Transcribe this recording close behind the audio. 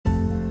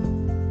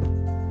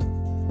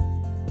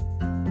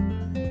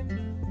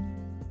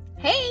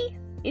Hey,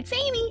 it's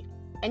Amy,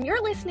 and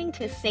you're listening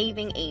to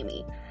Saving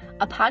Amy,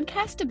 a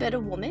podcast about a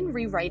woman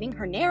rewriting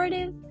her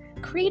narrative,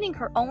 creating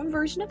her own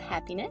version of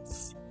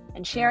happiness,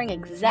 and sharing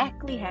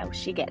exactly how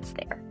she gets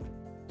there.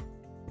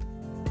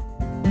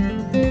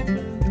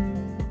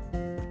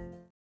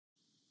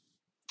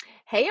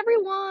 Hey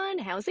everyone,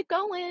 how's it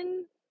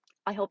going?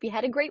 I hope you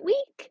had a great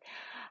week.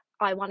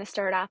 I want to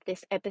start off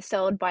this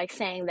episode by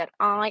saying that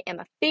I am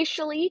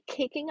officially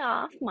kicking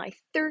off my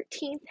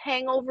 13th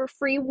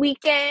hangover-free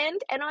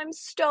weekend, and I'm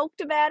stoked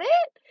about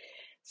it.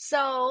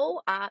 So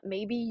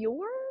maybe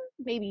you're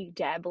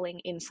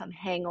dabbling in some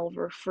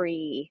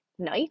hangover-free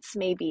nights,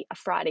 maybe a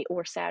Friday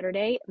or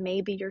Saturday.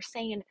 Maybe you're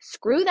saying,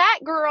 screw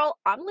that, girl.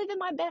 I'm living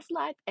my best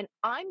life and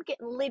I'm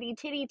getting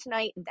litty-titty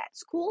tonight.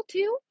 That's cool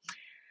too.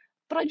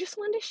 But I just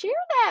wanted to share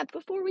that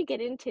before we get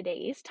into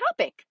today's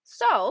topic.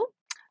 So,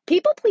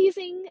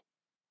 people-pleasing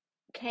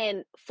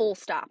can full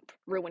stop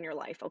ruin your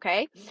life,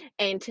 okay?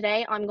 And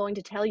today I'm going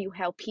to tell you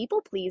how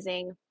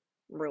people-pleasing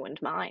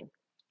ruined mine.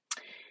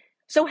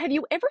 So have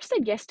you ever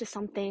said yes to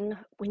something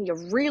when you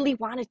really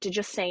wanted to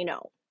just say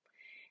no?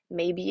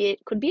 Maybe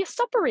it could be a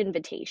supper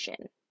invitation,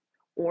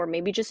 or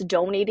maybe just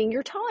donating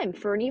your time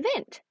for an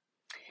event,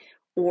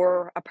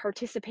 or a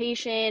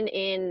participation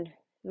in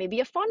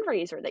maybe a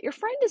fundraiser that your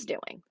friend is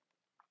doing.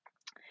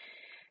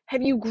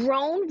 Have you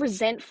grown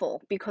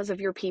resentful because of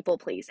your people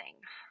pleasing?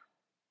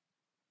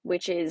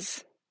 Which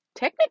is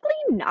technically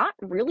not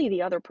really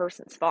the other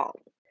person's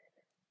fault.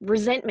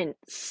 Resentment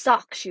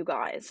sucks, you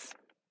guys.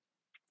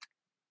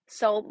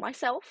 So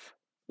myself,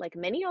 like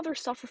many others,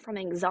 suffer from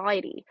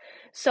anxiety.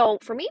 So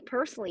for me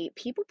personally,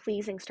 people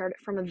pleasing started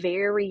from a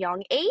very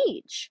young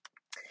age.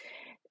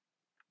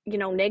 You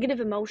know, negative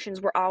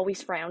emotions were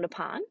always frowned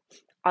upon.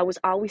 I was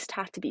always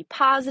taught to be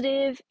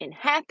positive and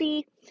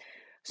happy.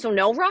 So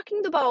no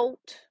rocking the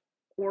boat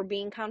or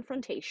being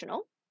confrontational.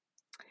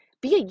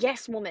 Be a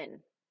yes woman.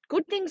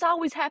 Good things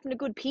always happen to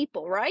good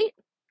people, right?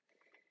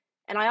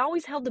 And I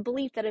always held the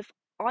belief that if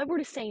I were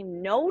to say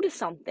no to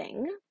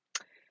something,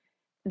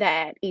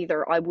 that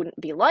either I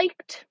wouldn't be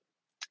liked,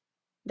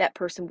 that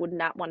person would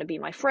not want to be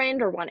my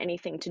friend or want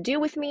anything to do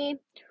with me,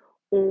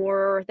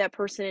 or that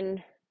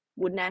person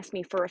wouldn't ask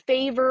me for a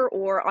favor,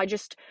 or I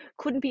just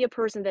couldn't be a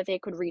person that they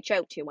could reach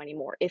out to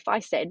anymore if I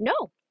said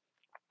no.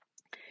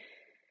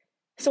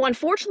 So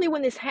unfortunately,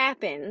 when this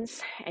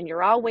happens and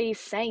you're always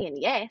saying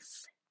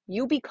yes,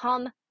 you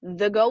become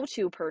the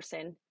go-to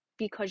person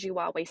because you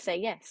always say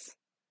yes.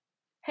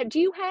 Do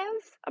you have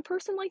a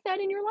person like that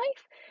in your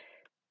life?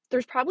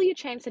 There's probably a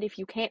chance that if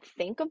you can't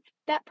think of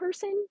that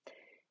person,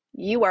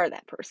 you are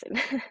that person.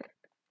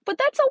 But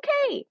that's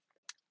okay.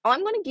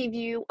 I'm going to give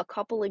you a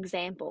couple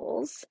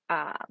examples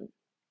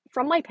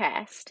from my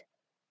past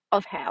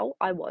of how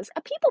I was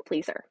a people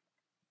pleaser.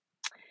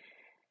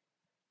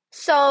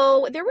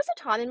 So there was a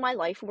time in my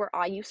life where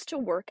I used to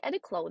work at a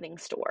clothing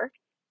store.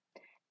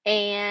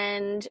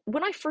 And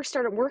when I first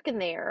started working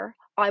there,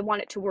 I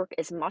wanted to work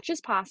as much as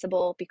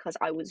possible because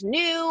I was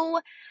new.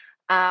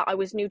 I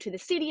was new to the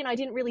city and I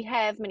didn't really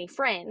have many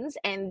friends.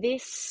 And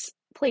this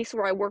place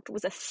where I worked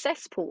was a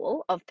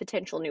cesspool of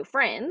potential new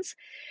friends.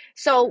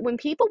 So when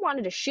people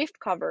wanted a shift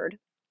covered,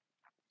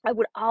 I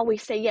would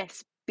always say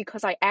yes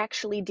because I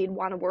actually did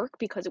want to work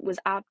because it was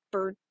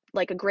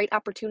like a great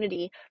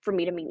opportunity for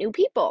me to meet new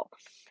people.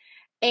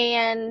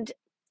 And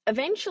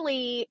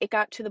eventually it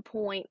got to the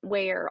point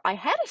where I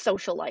had a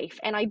social life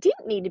and I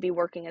didn't need to be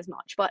working as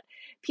much, but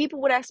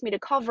people would ask me to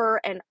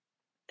cover. And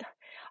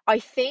I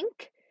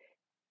think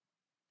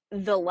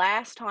the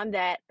last time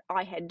that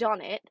I had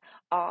done it,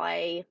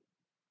 I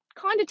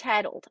kind of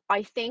tattled.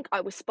 I think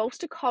I was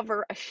supposed to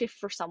cover a shift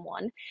for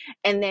someone,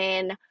 and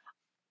then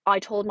I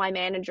told my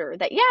manager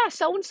that, yeah,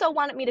 so and so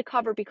wanted me to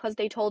cover because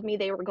they told me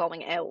they were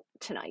going out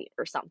tonight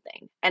or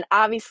something. And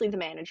obviously the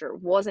manager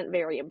wasn't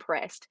very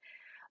impressed.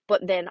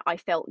 But then I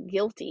felt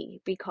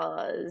guilty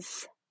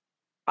because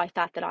I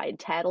thought that I had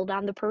tattled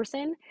on the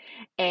person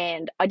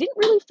and I didn't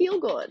really feel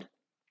good.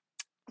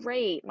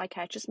 Great, my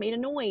cat just made a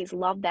noise.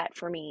 Love that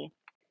for me.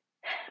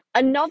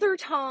 Another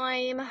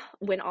time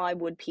when I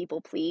would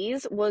people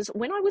please was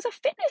when I was a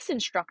fitness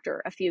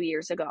instructor a few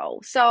years ago.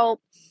 So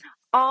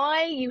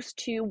I used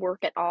to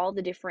work at all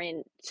the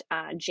different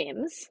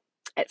gyms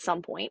at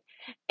some point,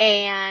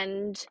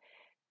 and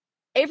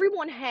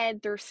everyone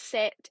had their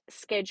set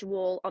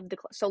schedule of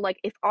so like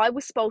if I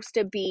was supposed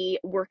to be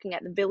working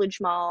at the Village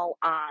Mall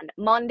on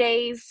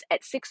Mondays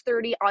at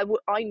 6:30,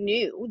 I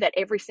knew that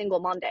every single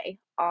Monday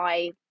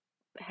I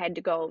had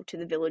to go to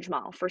the Village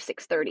Mall for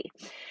 6:30.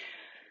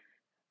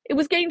 It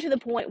was getting to the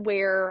point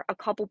where a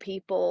couple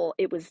people,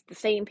 it was the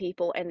same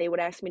people, and they would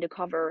ask me to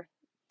cover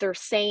their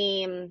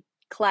same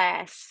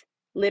class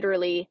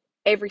literally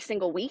every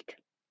single week.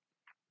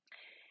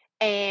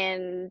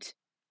 And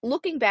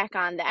looking back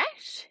on that,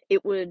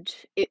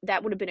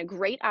 that would have been a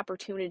great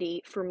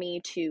opportunity for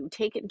me to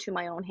take it into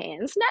my own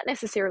hands, not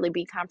necessarily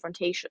be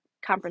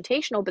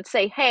confrontational, but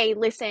say, hey,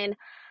 listen,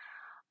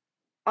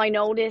 I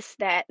notice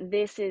that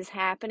this is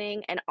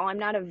happening and I'm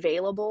not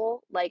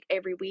available like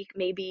every week.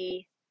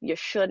 Maybe you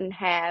shouldn't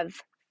have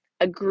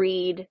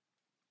agreed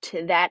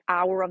to that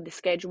hour of the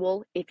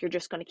schedule if you're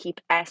just going to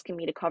keep asking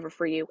me to cover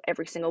for you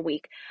every single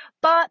week.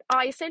 But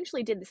I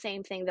essentially did the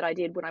same thing that I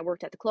did when I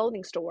worked at the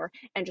clothing store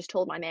and just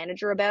told my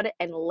manager about it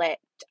and let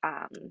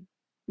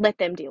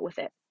them deal with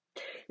it.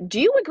 Do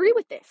you agree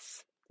with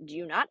this? Do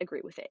you not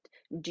agree with it?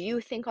 Do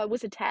you think I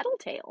was a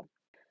tattletale?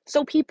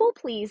 So people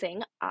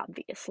pleasing,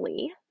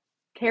 obviously,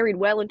 carried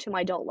well into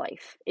my adult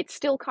life. It's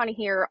still kind of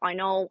here. I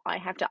know I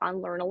have to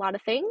unlearn a lot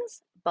of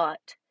things,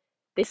 but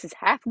this is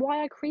half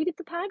why I created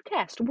the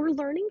podcast. We're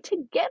learning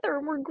together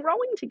and we're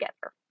growing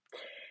together.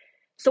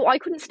 So I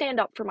couldn't stand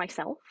up for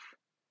myself.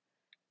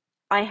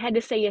 I had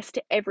to say yes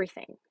to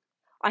everything.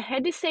 I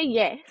had to say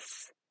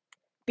yes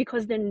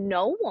because then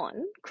no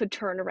one could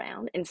turn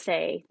around and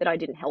say that I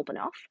didn't help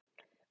enough.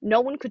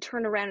 No one could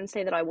turn around and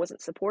say that I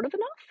wasn't supportive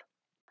enough.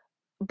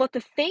 But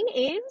the thing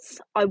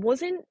is, I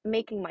wasn't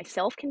making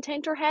myself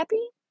content or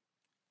happy.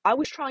 I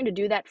was trying to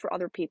do that for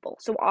other people.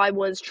 So I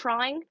was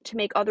trying to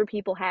make other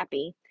people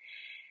happy.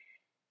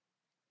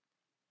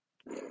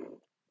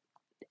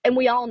 And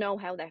we all know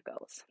how that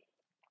goes.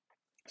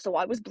 So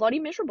I was bloody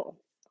miserable.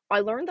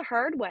 I learned the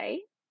hard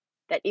way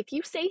that if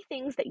you say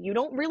things that you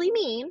don't really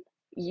mean,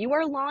 you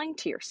are lying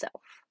to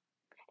yourself.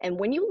 And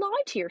when you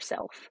lie to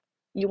yourself,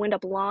 you end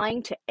up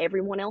lying to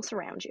everyone else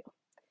around you.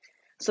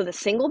 So the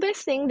single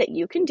best thing that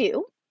you can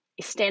do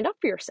is stand up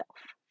for yourself.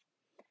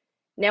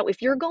 Now,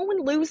 if you're going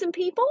losing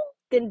people,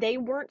 then they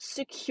weren't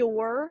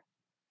secure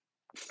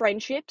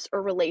friendships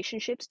or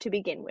relationships to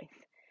begin with.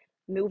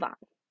 Move on.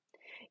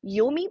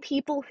 You'll meet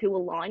people who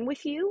align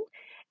with you,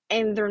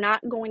 and they're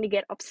not going to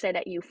get upset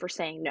at you for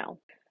saying no.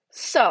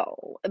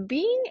 So,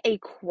 being a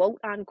quote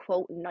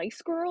unquote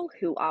nice girl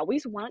who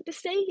always wanted to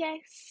say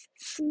yes,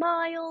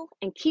 smile,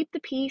 and keep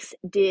the peace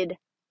did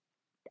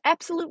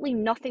absolutely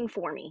nothing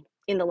for me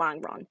in the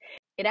long run.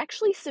 It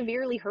actually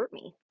severely hurt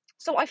me.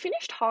 So, I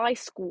finished high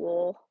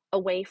school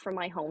away from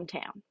my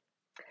hometown.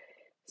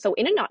 So,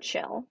 in a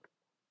nutshell,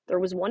 there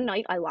was one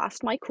night I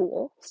lost my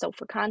cool. So,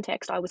 for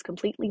context, I was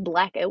completely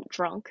blackout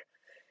drunk.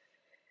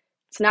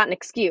 It's not an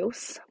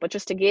excuse, but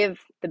just to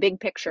give the big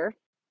picture,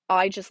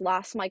 I just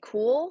lost my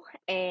cool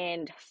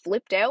and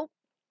flipped out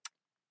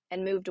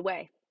and moved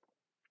away.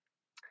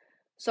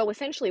 So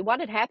essentially, what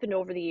had happened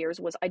over the years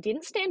was I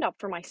didn't stand up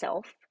for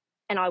myself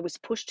and I was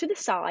pushed to the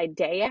side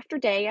day after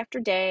day after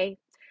day.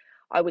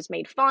 I was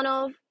made fun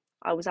of.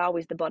 I was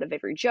always the butt of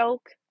every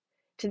joke.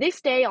 To this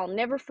day, I'll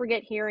never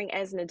forget hearing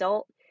as an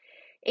adult,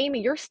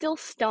 Amy, you're still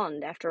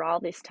stunned after all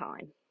this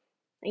time.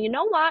 And you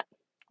know what?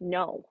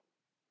 No,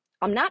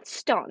 I'm not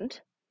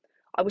stunned.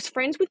 I was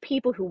friends with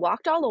people who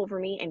walked all over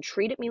me and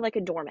treated me like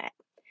a doormat.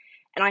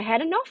 And I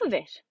had enough of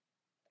it.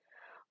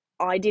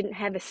 I didn't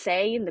have a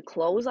say in the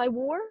clothes I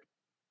wore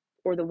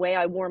or the way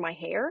I wore my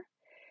hair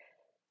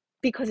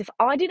because if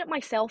I did it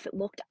myself, it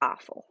looked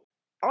awful.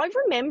 I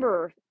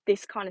remember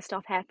this kind of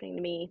stuff happening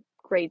to me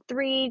grade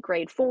 3,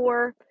 grade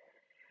 4.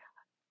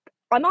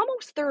 I'm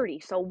almost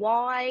 30, so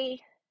why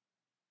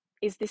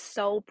is this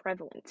so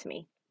prevalent to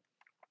me?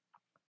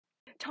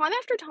 Time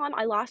after time,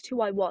 I lost who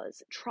I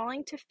was,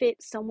 trying to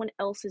fit someone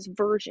else's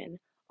version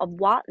of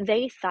what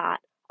they thought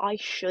I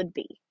should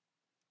be,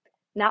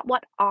 not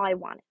what I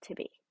wanted to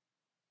be.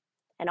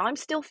 And I'm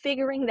still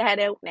figuring that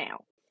out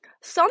now.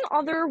 Some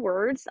other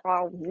words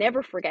I'll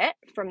never forget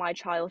from my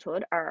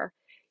childhood are,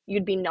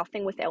 you'd be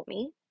nothing without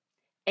me.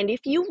 And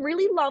if you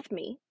really loved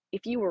me,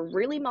 if you were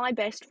really my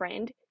best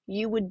friend,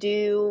 you would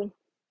do,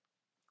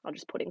 I'll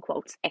just put in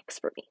quotes, X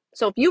for me.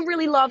 So if you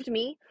really loved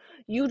me,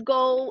 you'd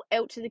go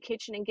out to the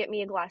kitchen and get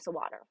me a glass of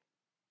water.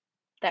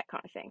 That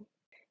kind of thing.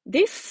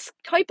 This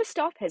type of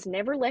stuff has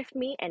never left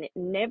me and it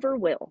never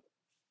will.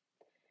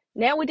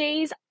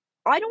 Nowadays,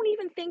 I don't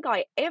even think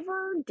I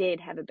ever did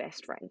have a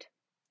best friend.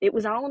 It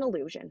was all an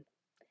illusion.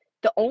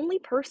 The only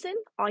person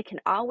I can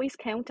always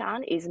count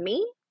on is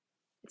me.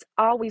 It's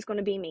always going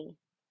to be me.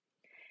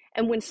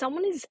 And when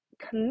someone is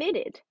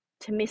committed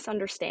to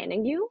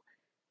misunderstanding you,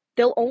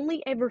 they'll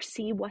only ever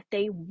see what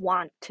they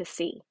want to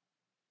see,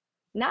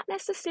 not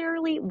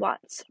necessarily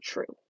what's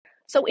true.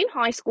 So in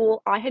high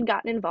school, I had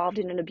gotten involved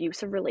in an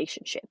abusive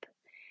relationship,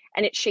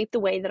 and it shaped the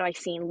way that I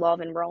seen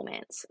love and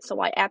romance. So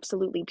I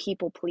absolutely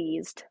people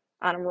pleased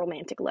on a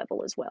romantic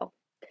level as well.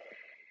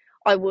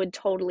 I would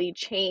totally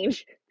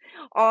change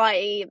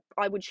I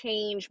would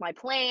change my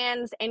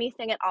plans,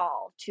 anything at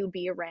all, to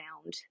be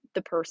around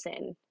the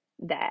person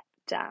that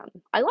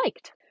I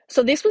liked.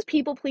 So this was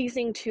people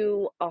pleasing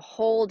to a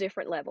whole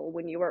different level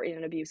when you are in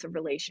an abusive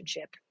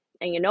relationship.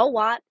 And you know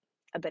what?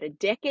 About a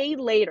decade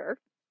later,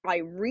 I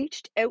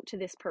reached out to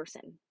this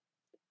person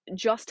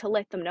just to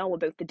let them know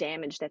about the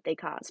damage that they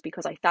caused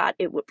because I thought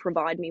it would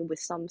provide me with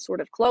some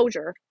sort of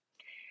closure.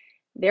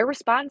 Their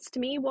response to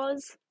me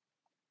was,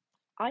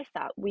 I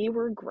thought we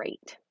were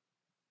great.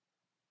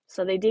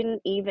 So they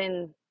didn't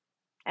even,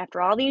 after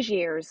all these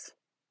years,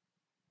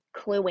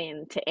 clue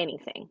in to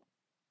anything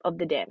of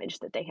the damage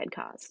that they had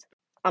caused.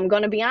 I'm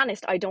going to be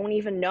honest, I don't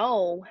even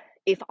know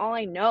if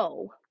I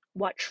know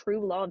what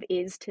true love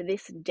is to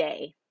this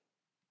day.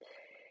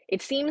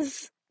 It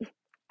seems,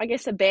 I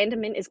guess,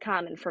 abandonment is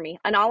common for me,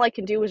 and all I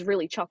can do is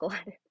really chuckle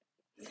at it.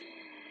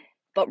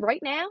 But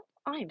right now,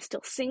 I am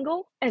still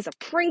single as a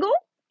Pringle,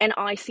 and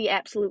I see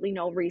absolutely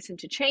no reason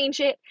to change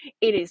it.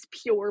 It is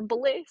pure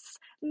bliss,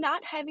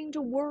 not having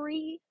to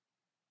worry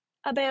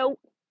about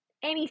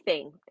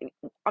anything.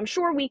 I'm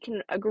sure we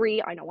can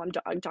agree. I know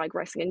I'm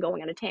digressing and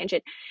going on a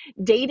tangent.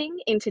 Dating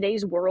in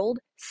today's world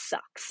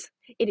sucks.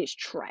 It is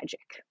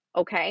tragic,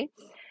 okay?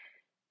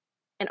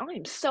 And I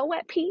am so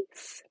at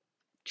peace.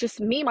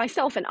 Just me,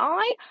 myself, and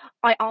I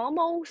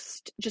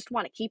almost just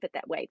want to keep it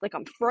that way. Like,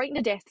 I'm frightened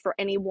to death for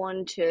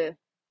anyone to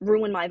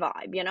ruin my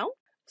vibe, you know?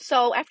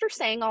 So, after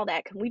saying all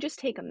that, can we just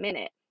take a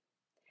minute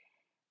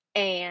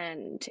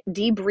and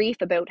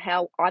debrief about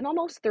how I'm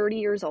almost 30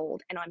 years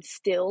old and I'm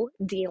still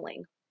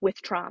dealing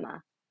with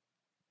trauma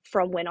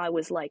from when I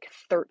was like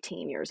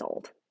 13 years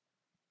old?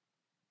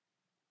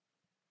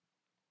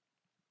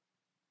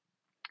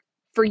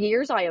 For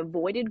years, I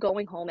avoided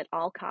going home at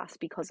all costs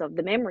because of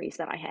the memories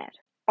that I had.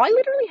 I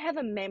literally have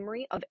a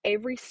memory of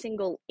every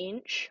single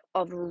inch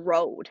of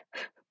road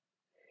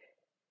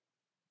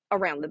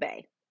around the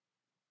bay.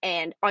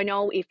 And I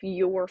know if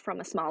you're from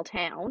a small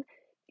town,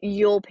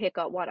 you'll pick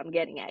up what I'm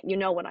getting at. You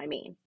know what I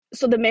mean.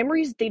 So the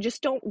memories, they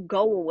just don't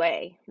go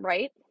away,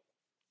 right?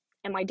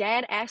 And my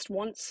dad asked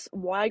once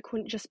why I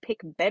couldn't just pick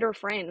better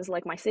friends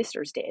like my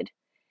sisters did.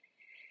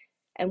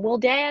 And well,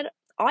 Dad,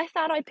 I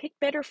thought I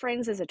picked better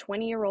friends as a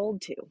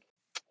 20-year-old too.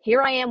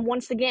 Here I am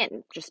once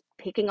again, just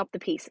picking up the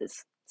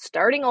pieces,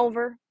 starting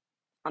over.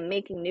 I'm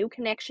making new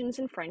connections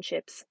and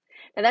friendships.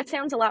 Now, that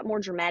sounds a lot more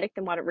dramatic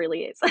than what it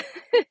really is.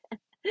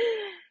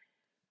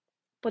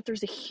 But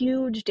there's a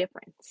huge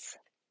difference.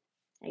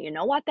 And you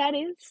know what that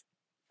is?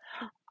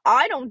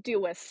 I don't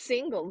do a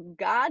single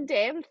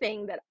goddamn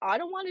thing that I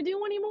don't want to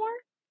do anymore.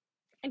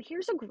 And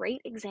here's a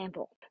great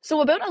example.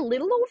 So, about a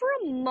little over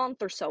a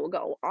month or so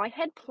ago, I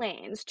had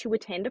plans to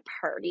attend a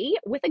party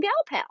with a gal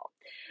pal.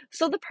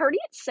 So, the party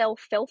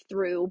itself fell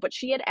through, but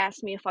she had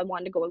asked me if I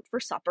wanted to go out for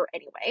supper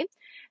anyway.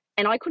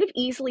 And I could have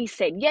easily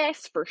said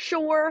yes, for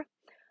sure,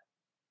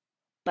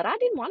 but I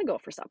didn't want to go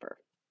for supper.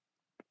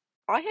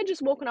 I had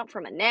just woken up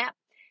from a nap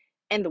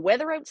and the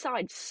weather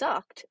outside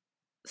sucked.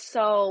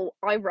 So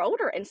I wrote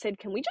her and said,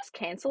 "Can we just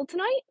cancel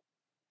tonight?"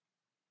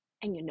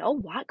 And you know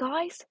what,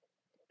 guys?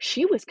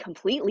 She was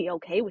completely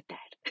okay with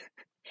that.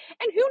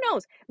 And who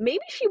knows,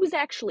 maybe she was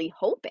actually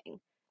hoping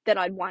that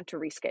I'd want to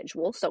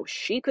reschedule so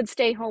she could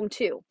stay home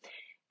too.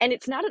 And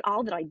it's not at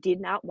all that I did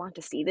not want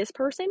to see this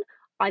person.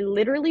 I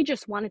literally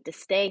just wanted to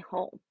stay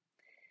home.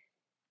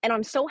 And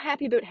I'm so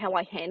happy about how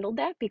I handled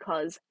that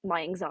because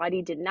my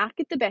anxiety did not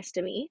get the best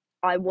of me.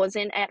 I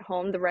wasn't at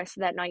home the rest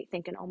of that night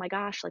thinking, oh my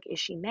gosh, like, is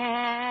she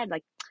mad?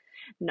 Like,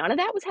 none of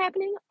that was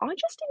happening. I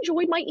just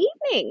enjoyed my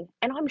evening,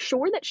 and I'm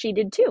sure that she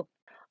did too.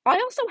 I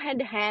also had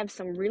to have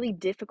some really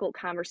difficult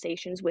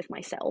conversations with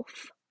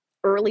myself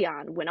early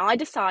on when I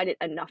decided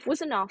enough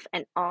was enough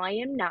and I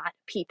am not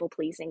people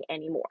pleasing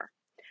anymore.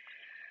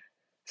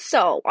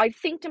 So I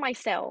think to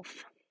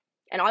myself,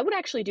 and I would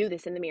actually do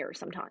this in the mirror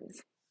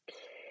sometimes,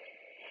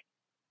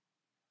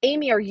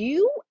 Amy, are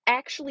you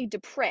actually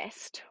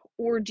depressed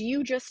or do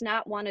you just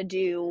not want to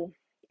do,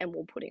 and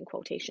we'll put in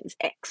quotations,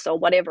 X, so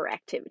whatever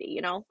activity,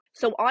 you know?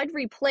 So I'd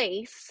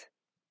replace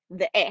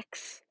the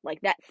X,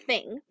 like that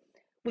thing,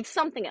 with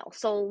something else.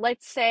 So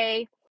let's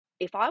say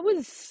if I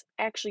was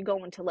actually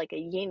going to like a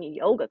yin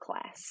yoga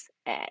class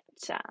at,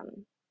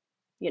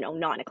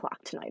 9 o'clock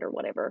tonight or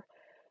whatever,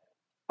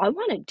 I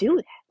want to do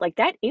that. Like,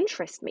 that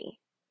interests me.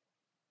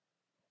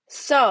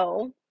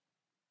 So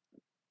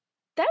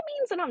that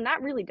means that I'm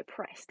not really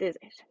depressed, is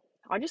it?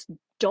 I just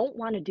don't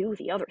want to do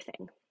the other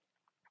thing.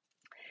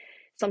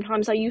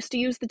 Sometimes I used to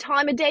use the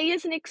time of day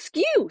as an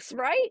excuse,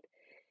 right?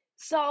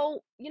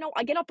 So,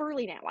 I get up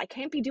early now. I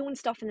can't be doing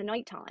stuff in the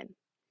nighttime.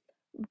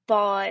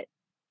 But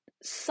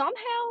somehow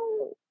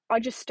I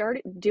just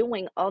started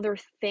doing other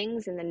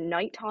things in the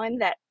nighttime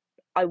that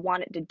I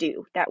wanted to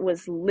do. That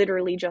was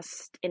literally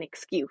just an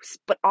excuse,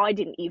 but I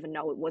didn't even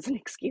know it was an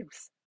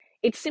excuse.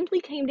 It simply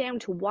came down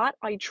to what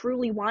I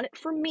truly wanted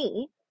for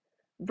me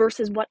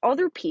versus what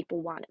other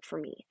people wanted for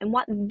me and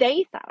what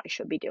they thought I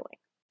should be doing.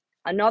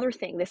 Another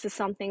thing, this is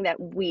something that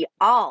we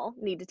all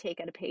need to take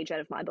a page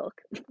out of my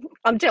book.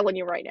 I'm telling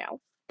you right now.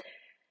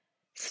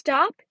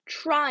 Stop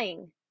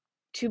trying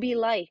to be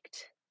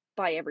liked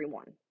by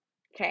everyone,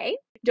 okay?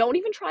 Don't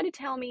even try to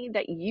tell me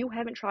that you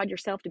haven't tried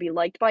yourself to be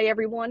liked by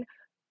everyone.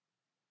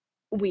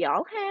 We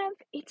all have.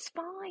 It's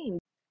fine.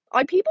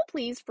 I people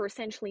please for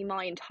essentially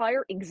my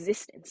entire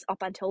existence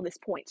up until this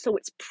point, so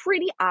it's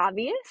pretty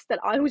obvious that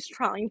I was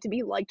trying to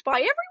be liked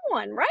by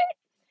everyone, right?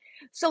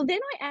 So then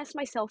I asked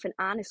myself an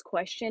honest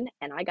question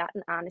and I got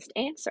an honest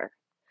answer.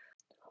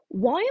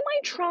 Why am I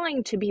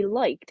trying to be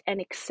liked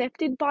and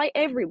accepted by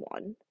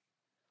everyone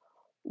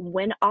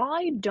when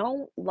I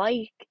don't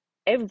like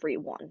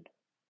everyone?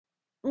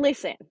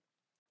 Listen,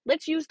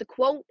 let's use the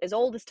quote as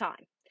old as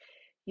time.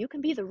 You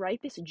can be the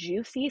ripest,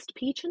 juiciest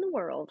peach in the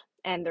world,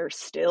 and there's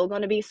still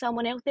going to be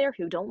someone out there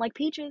who don't like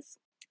peaches.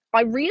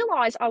 I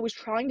realized I was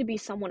trying to be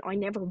someone I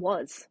never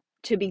was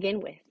to begin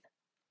with.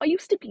 I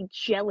used to be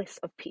jealous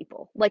of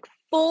people, like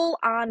full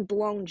on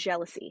blown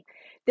jealousy.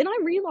 Then I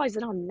realized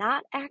that I'm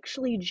not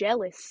actually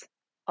jealous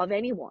of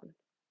anyone.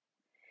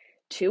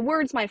 2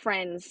 words, my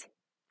friends: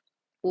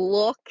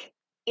 look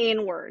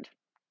inward.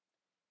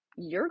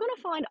 You're going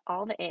to find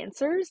all the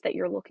answers that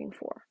you're looking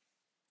for.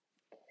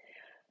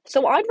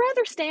 So I'd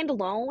rather stand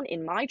alone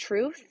in my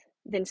truth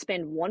than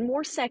spend one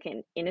more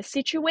second in a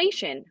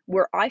situation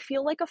where I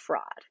feel like a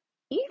fraud,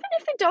 even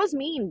if it does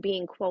mean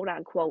being quote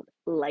unquote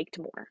liked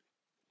more.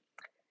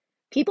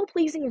 People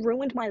pleasing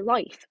ruined my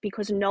life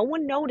because no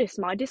one noticed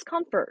my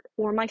discomfort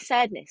or my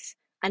sadness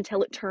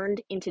until it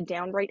turned into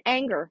downright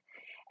anger,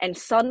 and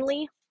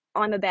suddenly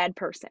I'm a bad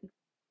person.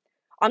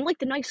 I'm like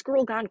the nice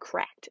girl gone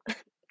cracked.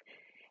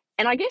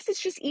 And I guess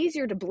it's just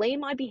easier to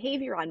blame my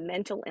behavior on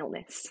mental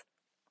illness,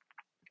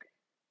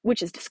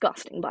 which is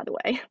disgusting, by the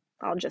way.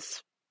 I'll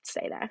just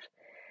say that.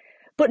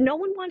 But no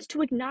one wants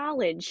to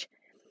acknowledge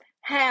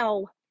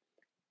how,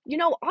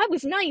 I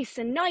was nice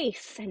and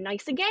nice and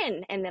nice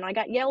again, and then I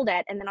got yelled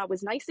at, and then I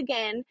was nice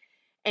again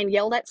and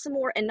yelled at some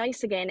more and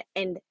nice again,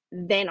 and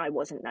then I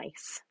wasn't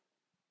nice.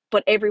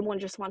 But everyone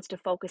just wants to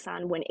focus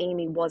on when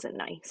Amy wasn't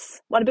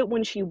nice. What about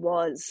when she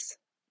was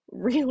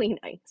really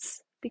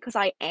nice? Because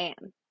I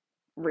am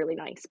really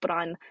nice, but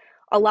I'm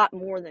a lot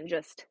more than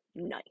just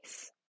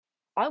nice.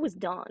 I was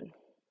done,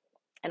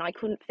 and I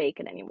couldn't fake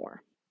it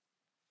anymore.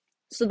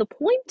 So the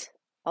point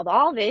of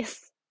all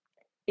this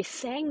is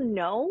saying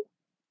no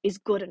is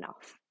good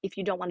enough if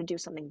you don't want to do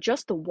something.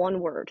 Just the one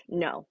word,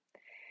 no.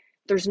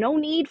 There's no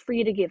need for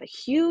you to give a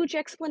huge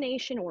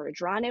explanation or a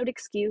drawn out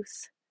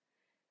excuse.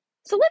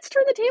 So let's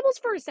turn the tables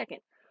for a second.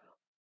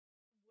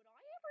 Would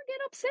I ever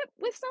get upset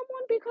with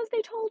someone because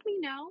they told me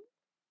no?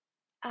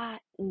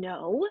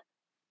 No.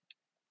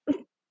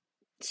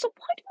 So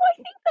why do I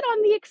think that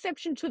I'm the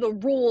exception to the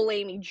rule,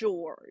 Amy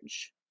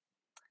George?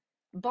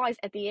 Guys,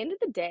 at the end of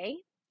the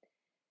day,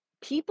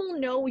 people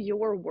know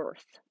your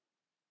worth,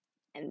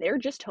 and they're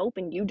just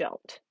hoping you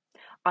don't.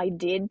 I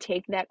did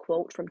take that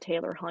quote from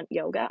Taylor Hunt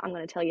Yoga. I'm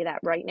going to tell you that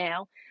right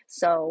now.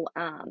 So,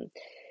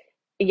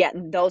 yeah,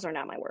 those are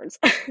not my words.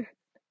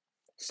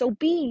 So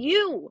be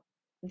you,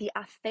 the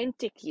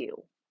authentic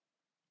you.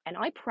 And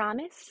I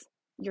promise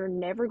you're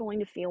never going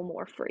to feel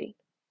more free.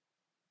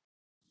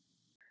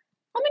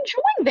 I'm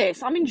enjoying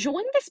this. I'm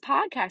enjoying this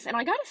podcast. And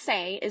I got to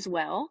say as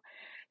well,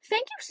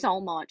 thank you so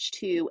much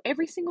to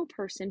every single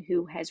person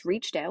who has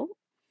reached out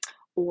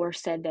or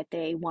said that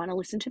they want to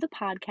listen to the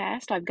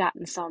podcast. I've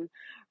gotten some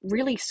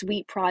really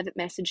sweet private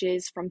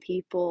messages from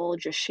people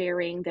just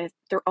sharing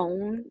their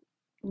own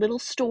little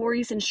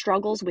stories and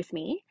struggles with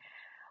me.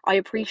 I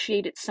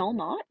appreciate it so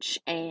much,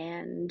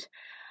 and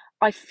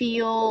I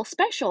feel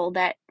special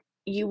that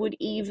you would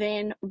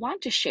even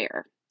want to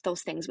share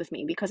those things with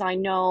me, because I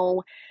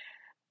know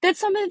that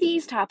some of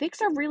these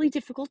topics are really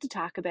difficult to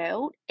talk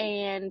about,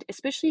 and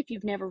especially if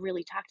you've never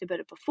really talked about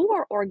it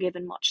before or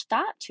given much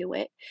thought to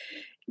it,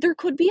 there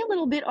could be a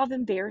little bit of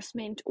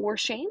embarrassment or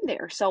shame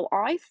there. So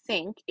I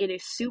think it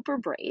is super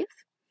brave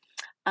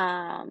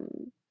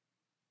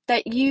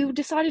that you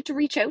decided to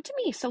reach out to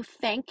me. So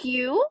thank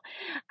you.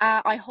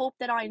 I hope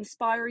that I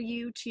inspire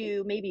you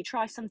to maybe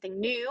try something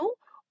new,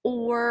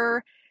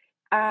 or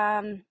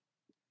reevaluate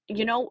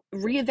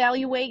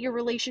your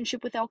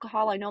relationship with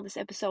alcohol. I know this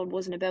episode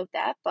wasn't about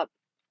that, but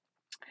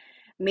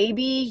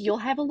maybe you'll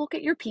have a look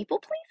at your people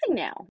pleasing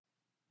now.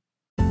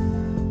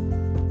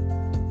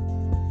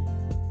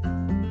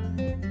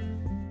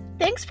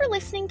 Thanks for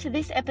listening to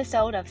this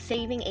episode of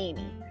Saving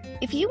Amy.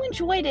 If you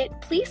enjoyed it,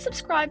 please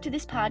subscribe to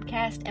this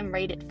podcast and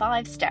rate it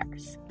 5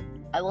 stars.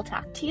 I will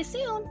talk to you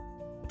soon.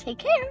 Take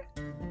care.